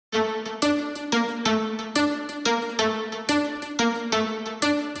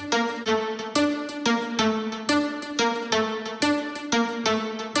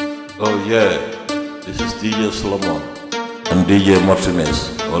Oh yeah, this is DJ Salomon and DJ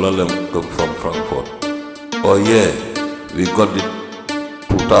Martinez, all of them come from Frankfurt. Oh yeah, we got it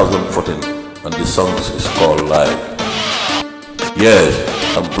 2014 and the song is called Live. Yes,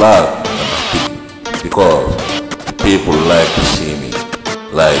 I'm glad and happy because the people like to see me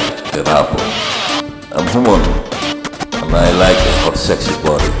like a rapper. I'm human and I like a hot sexy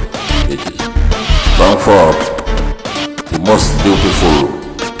body, bitches. Frankfurt, the most beautiful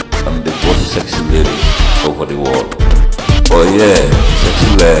and the most sexy ladies over the world. Oh yeah, sexy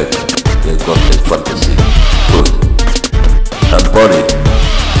legs, they got a fantasy, good. And body,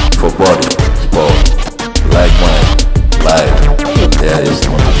 for body, sport, like mine, life, and there is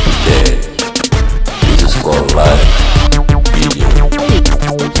nothing to change. This is called life, DJ Salomon,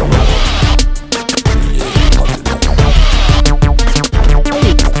 DJ Martinez.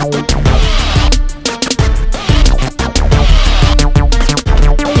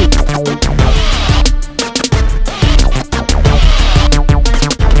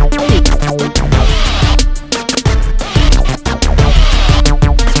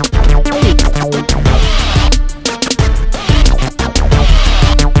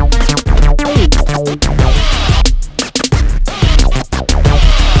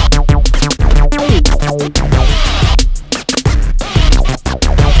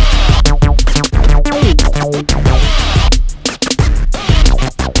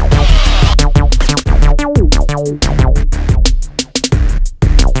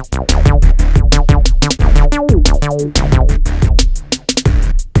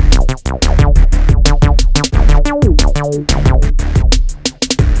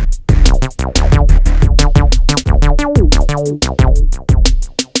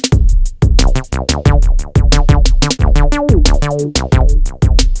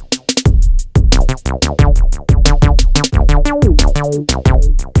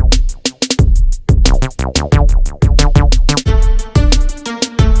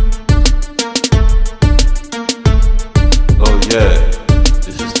 Yeah,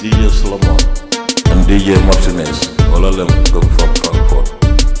 this is DJ Salomon and DJ Martinez, all of them come from Frankfurt.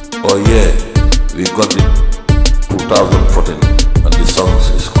 Oh yeah, we got it 2014 and the song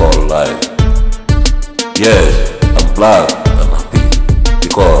is called Live. Yes, I'm glad and happy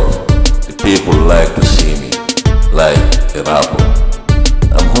because the people like to see me like a rapper.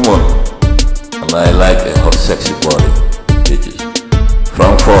 I'm human and I like a hot sexy body, bitches.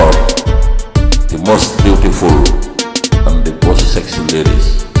 Frankfurt, the most beautiful and the most sexy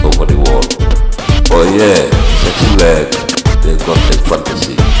ladies over the world. Oh yeah, sexy legs, they got a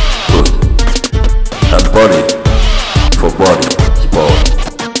fantasy, good. And body, for body, sport,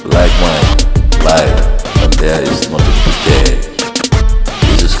 like mine, life, and there is nothing to change.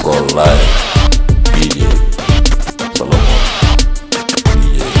 This is called life, DJ Salomon,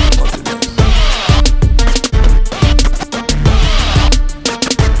 DJ Martinez.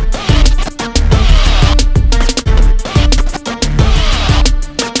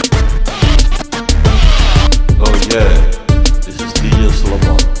 Yeah, this is DJ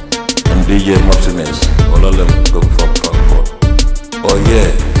Salomon and DJ Martinez, all of them come from Frankfurt. Oh yeah,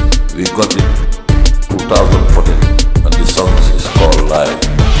 we got it 2014 and the song is called Live.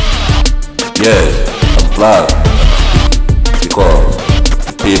 Yes, I'm glad and happy because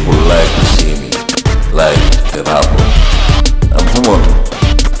the people like to see me like a rapper. I'm human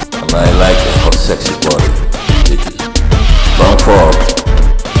and I like a hot sexy body, bitches. Frankfurt,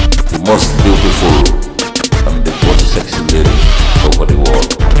 the most beautiful and the most sexy ladies over the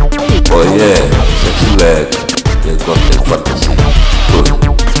world. Oh yeah, sexy legs, they got a fantasy, good.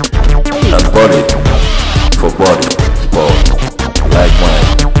 And body, for body, sport, like mine,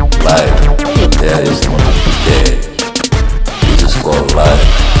 life, and there is nothing to change. This is called life,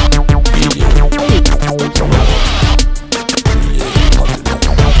 DJ Salomon, DJ Martinez.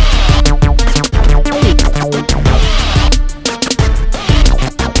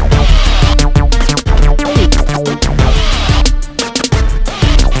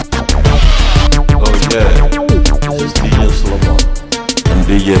 Yeah, this is DJ Salomon and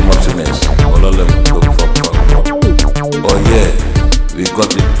DJ Martinez, all of them come from Frankfurt. Oh yeah, we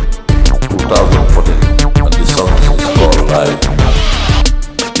got it 2014 and the song is called Live.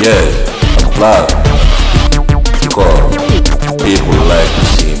 Yes, I'm glad and happy because people like to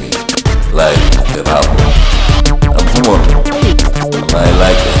see me like a rapper. I'm human and I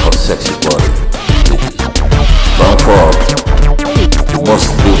like a hot sexy body, bitches. Frankfurt, the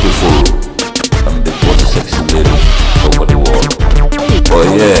most beautiful and the most sexy ladies over the world. Oh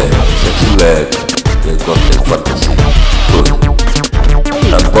yeah, sexy legs, they got a fantasy, good.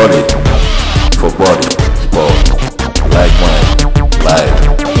 And body, for body, sport, like mine, life,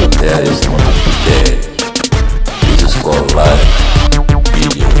 and there is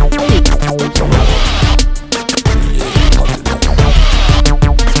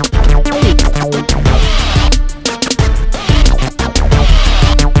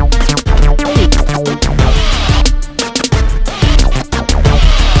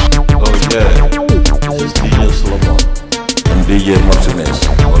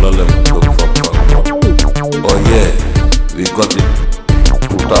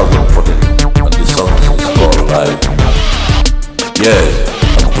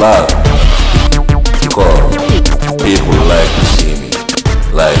glad because people like to see me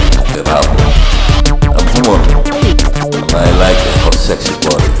like a rapper. I'm human and I like a hot sexy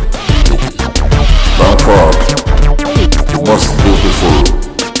body. Frankfurt, the most beautiful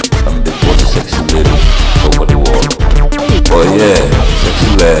and the most sexy ladies over the world. Oh yeah, sexy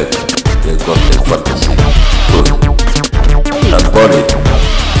legs, they got a fantasy. Good. And body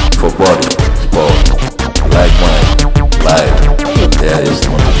for body.